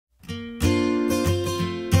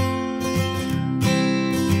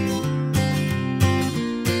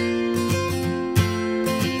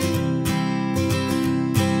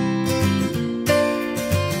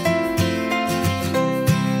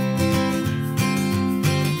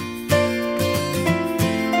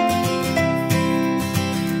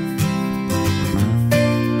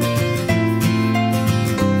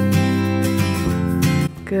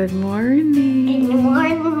Good morning. Good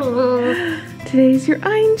morning. Today's your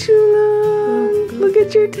Einschulung. Look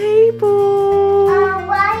at your table.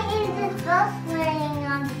 Why is this bus laying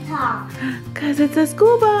on the top? Because it's a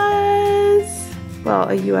school bus. Well,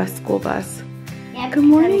 a U.S. school bus. Yeah, Good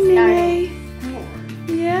morning, Nene.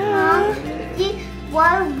 Yeah.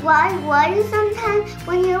 Why you sometimes,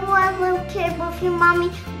 when you were a little kid with your mommy,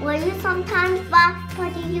 were you sometimes back for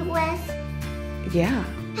the U.S.? Yeah.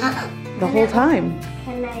 The whole time.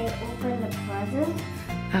 Can I open the present?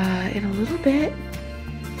 In a little bit.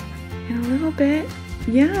 In a little bit.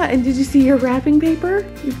 Yeah, and did you see your wrapping paper?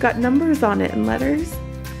 You've got numbers on it and letters.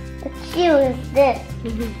 What Q is this?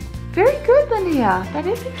 Very good, Linnea. That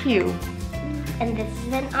is a Q. And this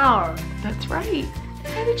is an R. That's right.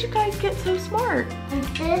 How did you guys get so smart? And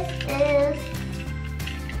this is...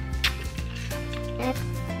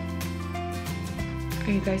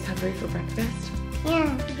 Are you guys hungry for breakfast?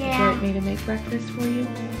 Yeah. Would you like me to make breakfast for you?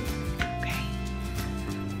 Okay.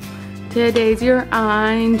 Today's your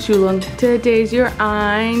Einschulung. Today's your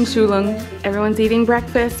Einschulung. Everyone's eating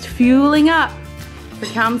breakfast, fueling up for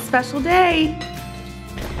Callum's special day.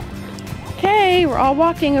 Okay, we're all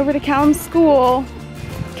walking over to Callum's school.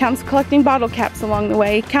 Callum's collecting bottle caps along the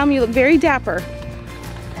way. Callum, you look very dapper.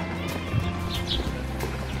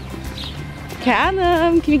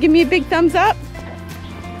 Callum, can you give me a big thumbs up?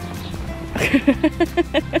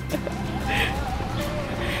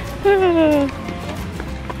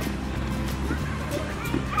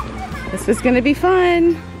 This is gonna be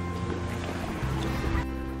fun.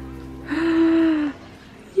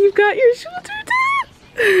 You've got your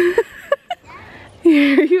Schultüte.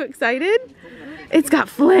 Are you excited? It's got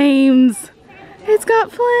flames. It's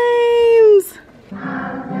got flames.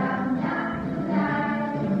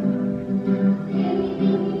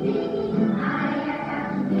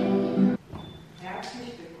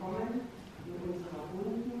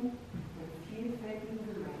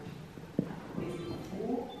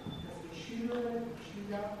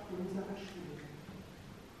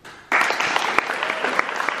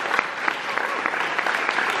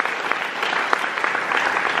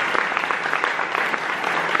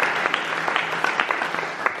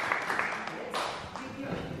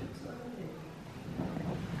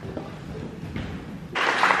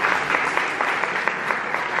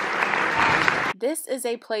 This is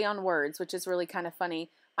a play on words, which is really kind of funny.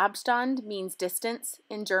 Abstand means distance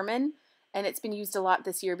in German, and it's been used a lot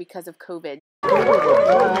this year because of COVID.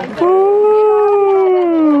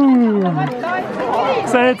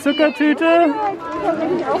 Seine Zuckertüte?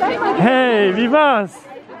 Hey, wie war's?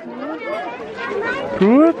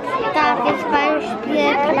 Gut? Darf ich beim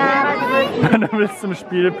Spielplatz? Du bist zum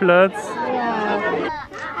Spielplatz.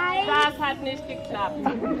 Das hat nicht geklappt.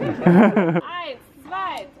 1,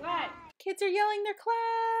 2, 3. Kids are yelling their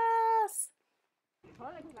class.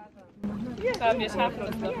 Ich glaube, wir schaffen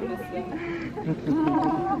uns noch ein bisschen.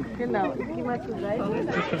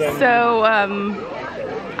 So,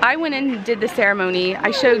 I went and did the ceremony.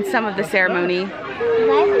 I showed some of the ceremony.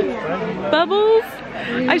 Bubbles?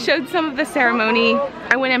 I showed some of the ceremony.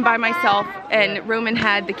 I went in by myself, and Roman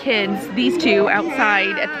had the kids, these two,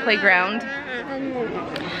 outside at the playground.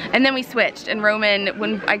 And then we switched, and Roman,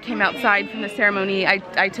 when I came outside from the ceremony,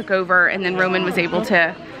 I took over, and then Roman was able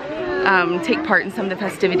to take part in some of the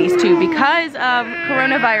festivities too. Because of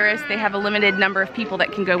coronavirus, they have a limited number of people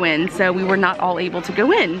that can go in, so we were not all able to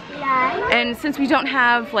go in. And since we don't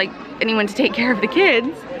have like anyone to take care of the kids,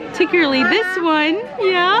 particularly this one,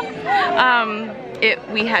 yeah,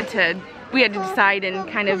 we had to decide and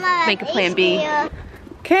kind of make a plan B.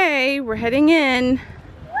 Okay, we're heading in.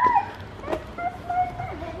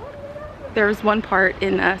 There was one part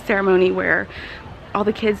in a ceremony where all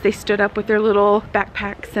the kids, they stood up with their little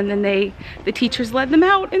backpacks, and then the teachers led them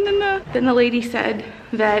out, and then the lady said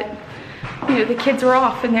that, you know, the kids are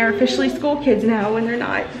off and they're officially school kids now when they're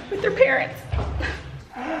not with their parents.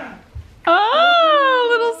 Oh,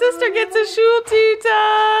 little sister gets a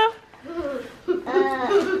Schultüte.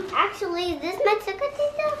 Actually, is this my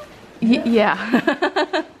Zuckertüte? Yeah.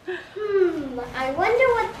 I wonder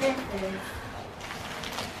what this is.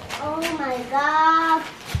 Oh my god.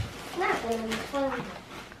 Not really fun.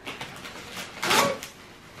 What?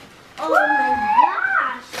 Oh my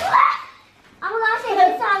gosh. Oh my gosh, I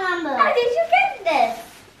hit our number. How did you get this?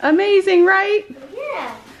 Amazing, right?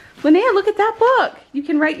 Yeah. Linnea, look at that book. You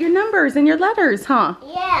can write your numbers and your letters, huh?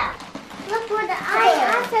 Yeah. Look where the I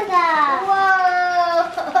answer that.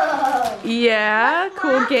 Whoa. Yeah,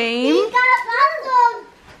 cool game. We got lots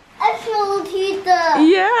of Schultüte.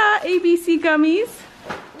 Yeah, ABC gummies.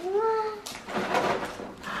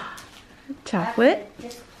 Chocolate.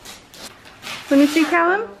 Let me see,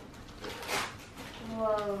 Callum.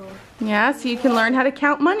 Whoa. Yeah, so you can learn how to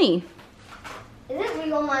count money. Is it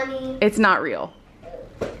real money? It's not real.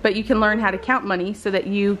 But you can learn how to count money so that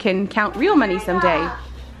you can count real money someday.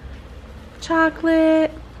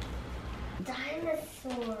 Chocolate.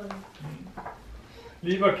 Dinosaur.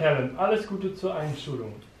 Lieber Callum, alles Gute zur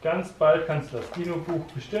Einschulung. Ganz bald kannst du das Dino-Buch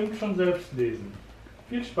bestimmt schon selbst lesen.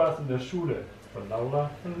 Viel Spaß in der Schule. Von Laura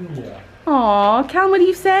und Mia. Aw, Callum, what do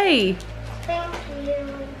you say? Thank you,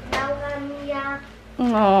 Laura, Mia.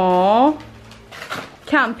 Aw.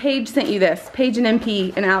 Callum, Paige sent you this. Paige and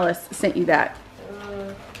MP and Alice sent you that.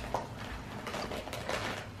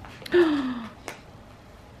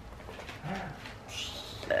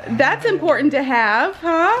 That's important to have,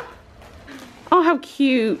 huh? Oh, how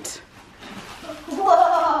cute.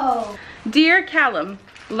 Whoa! Dear Callum,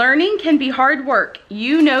 learning can be hard work.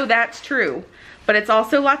 You know that's true. But it's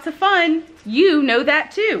also lots of fun. You know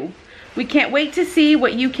that too. We can't wait to see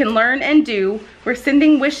what you can learn and do. We're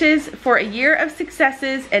sending wishes for a year of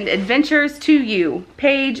successes and adventures to you.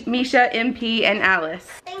 Paige, Misha, MP, and Alice.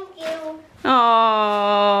 Thank you.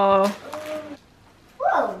 Oh.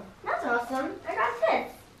 Whoa, that's awesome. I got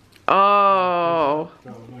this. Oh.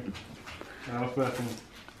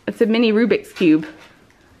 It's a mini Rubik's Cube.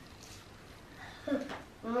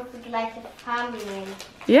 Looks like a family.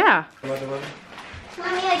 Yeah. Mommy,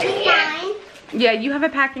 I can mine. Yeah, you have a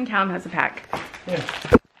pack and Callum has a pack. Yeah.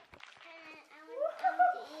 I want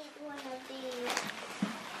to eat one of these.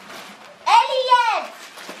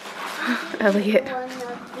 Elliot. One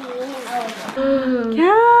of these.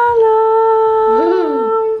 Callum.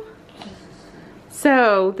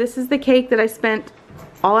 So, this is the cake that I spent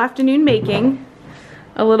all afternoon making.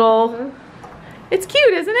 A little, it's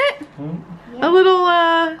cute, isn't it? A little,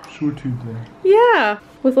 Schultüte. yeah,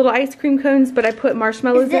 with little ice cream cones, but I put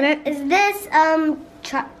marshmallows in it. Is this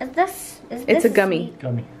It's a gummy.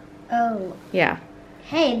 Gummy. Oh. Yeah.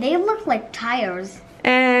 Hey, they look like tires.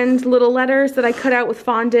 And little letters that I cut out with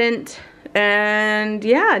fondant. And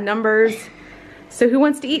yeah, numbers. So who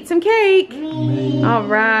wants to eat some cake? Me. All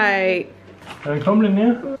right. Komm,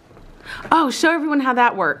 Linnea. Oh, show everyone how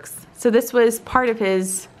that works. So this was part of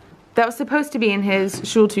his, that was supposed to be in his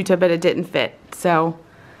Schultüte, but it didn't fit, so.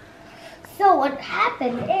 So what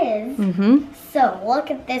happened is, so look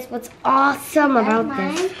at this, what's awesome about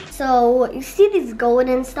this. So you see these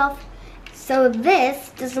golden stuff? So this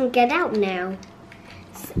doesn't get out now.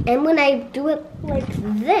 And when I do it like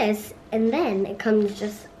this, and then it comes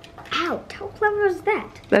just out. How clever is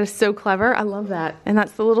that? That is so clever, I love that. And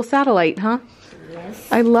that's the little satellite, huh? Yes.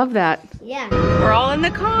 I love that. Yeah. We're all in the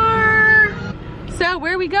car. So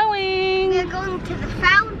where are we going? We're going to the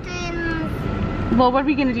fountains. Well, what are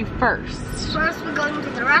we gonna do first? First we're going to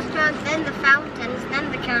the restaurant, then the fountains,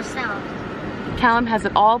 then the carousel. Callum has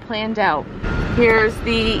it all planned out. Here's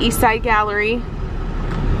the East Side Gallery.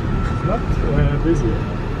 Not busy.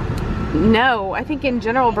 No, I think in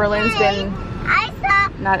general Berlin's been I saw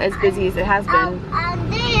not as busy as it has been.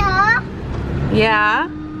 there. Yeah?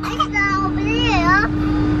 I saw over there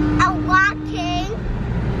a walking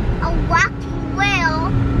whale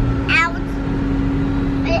out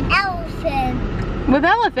an elephant. With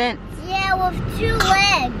elephants? Yeah, with 2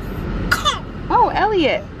 legs. Oh,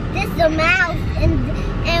 Elliot. This is a mouth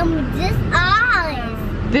and this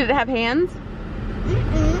eyes. Did it have hands?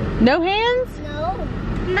 Mm-mm. No hands? No.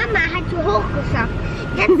 Mama had to hold herself.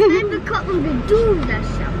 That's when we couldn't do that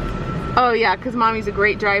stuff. Oh yeah, because Mommy's a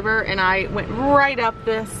great driver and I went right up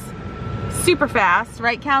this super fast.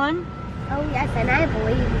 Right, Callum? Oh yes, and I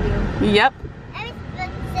believe you. Yep.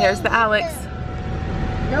 There's the Alex.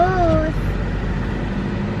 Those.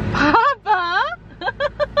 Papa!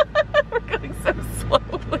 We're going so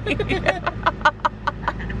slowly.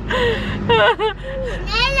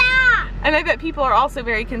 And I bet people are also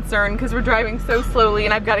very concerned because we're driving so slowly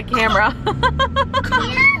and I've got a camera.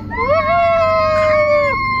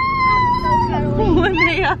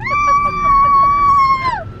 Linnea.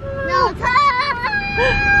 No time.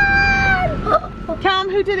 Callum,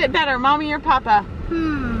 who did it better, Mommy or Papa?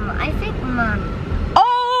 I think Mom. Oh!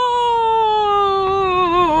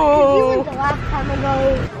 You went the last time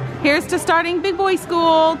ago. Here's to starting big boy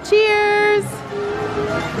school. Cheers!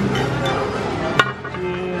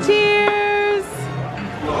 Cheers!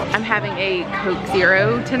 I'm having a Coke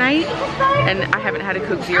Zero tonight, and I haven't had a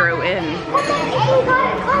Coke Zero in,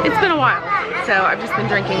 it's been a while, so I've just been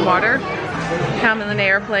drinking water. Callum and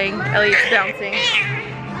Linnea are playing, Elliot's bouncing.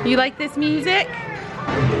 You like this music?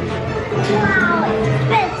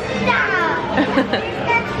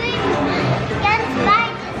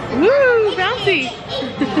 Woo, bouncy!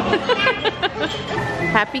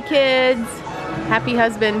 Happy kids, happy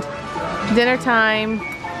husband, dinner time,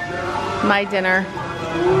 my dinner.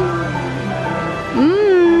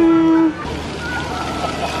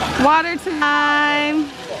 Water time.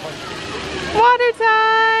 Water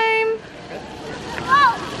time.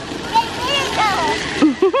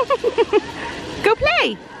 Go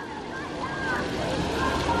play.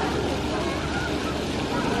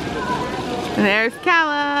 There's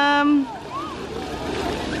Callum.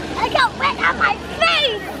 I got wet on my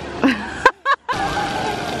face.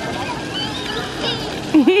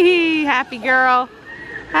 Happy girl.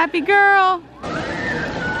 Happy girl.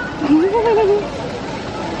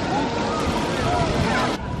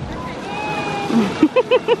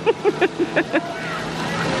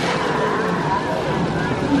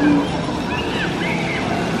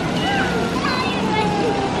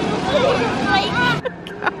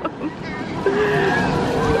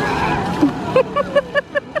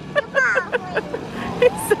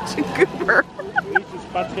 He's such a goober. His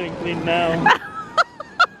butt's getting clean now.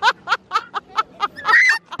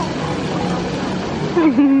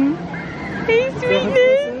 Hey,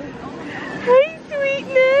 sweetness. Hey,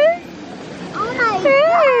 sweetness. Oh my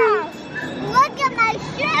gosh. Look at my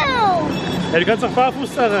shoes. Ja, du kannst doch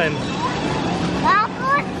barfuß da rein.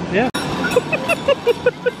 Barfuß? Ja.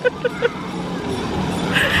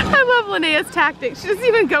 I love Linnea's tactics. She doesn't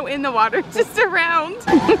even go in the water, just around.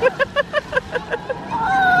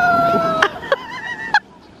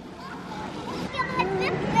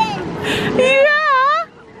 Yeah,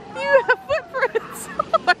 you have footprints.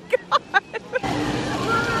 Oh my god.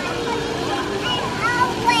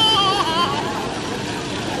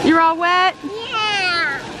 You're all wet?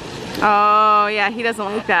 Yeah. Oh yeah, he doesn't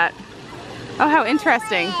like that. Oh, how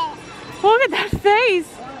interesting. Look at that face.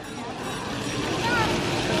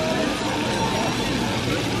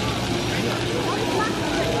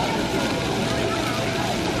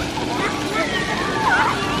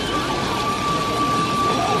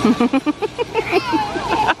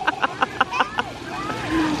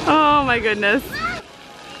 Oh my goodness.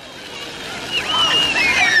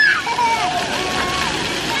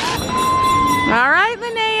 All right,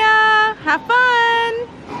 Linnea, have fun.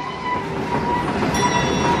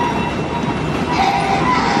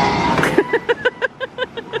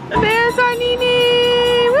 There's our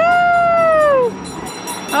Nini. Woo!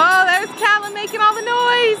 Oh, there's Callum making all the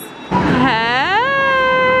noise.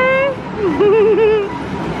 Hey.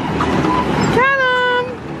 Callum.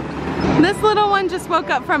 This little one just woke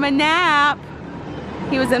up from a nap.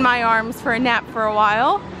 He was in my arms for a nap for a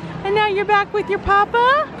while. And now you're back with your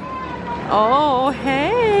papa? Oh,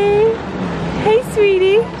 hey. Hey,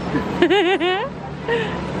 sweetie.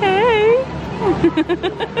 Hey.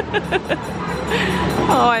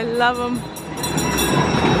 Oh, I love him.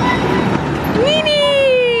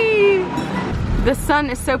 Nini! The sun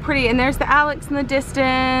is so pretty, and there's the Alex in the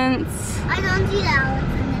distance. I don't see the Alex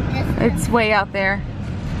in the distance. It's way out there.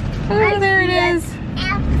 Oh, there it is.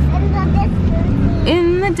 Alex in the distance.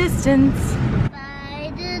 In the distance.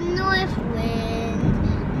 By the north wind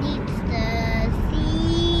meets the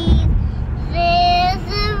sea. There's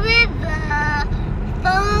a river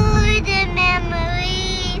for the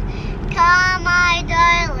memories. Come, my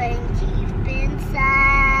darling, deep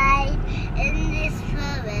inside. In this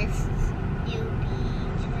forest you'll be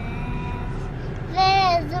dressed.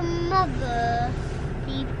 There's a mother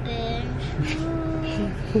deep and true.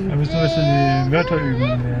 Da müssen wir ein bisschen die Wörter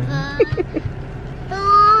üben.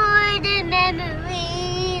 For the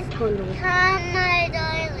memories, come, my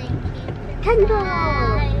darling, keep it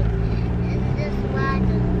alive. In this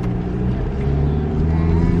water,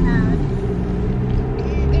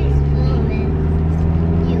 in this forest,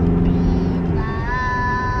 you'll be lost.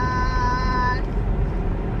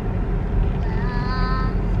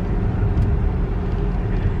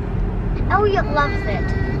 Elliot loves it.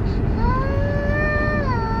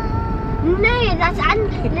 No, that's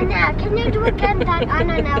Nana, can you do again that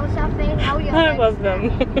Anna now something? I love them.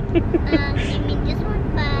 You mean this one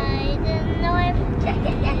by the north?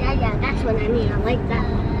 Yeah, that's what I mean. I like that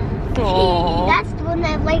one. Aww. That's the one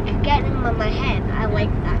I like getting on my head. I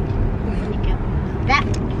like that. That.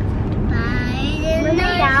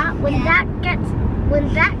 When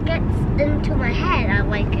that gets into my head, I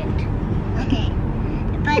like it. Okay,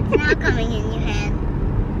 but it's not coming in your head.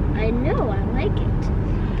 I know, I like it.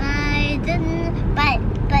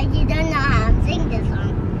 But you don't know how to sing this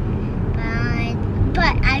song.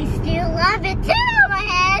 But I still love it too in my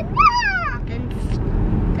head. Ah! Then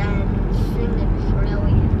sing it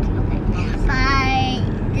slowly.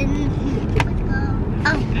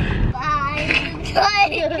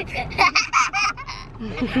 Okay.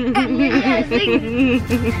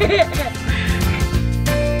 Bye.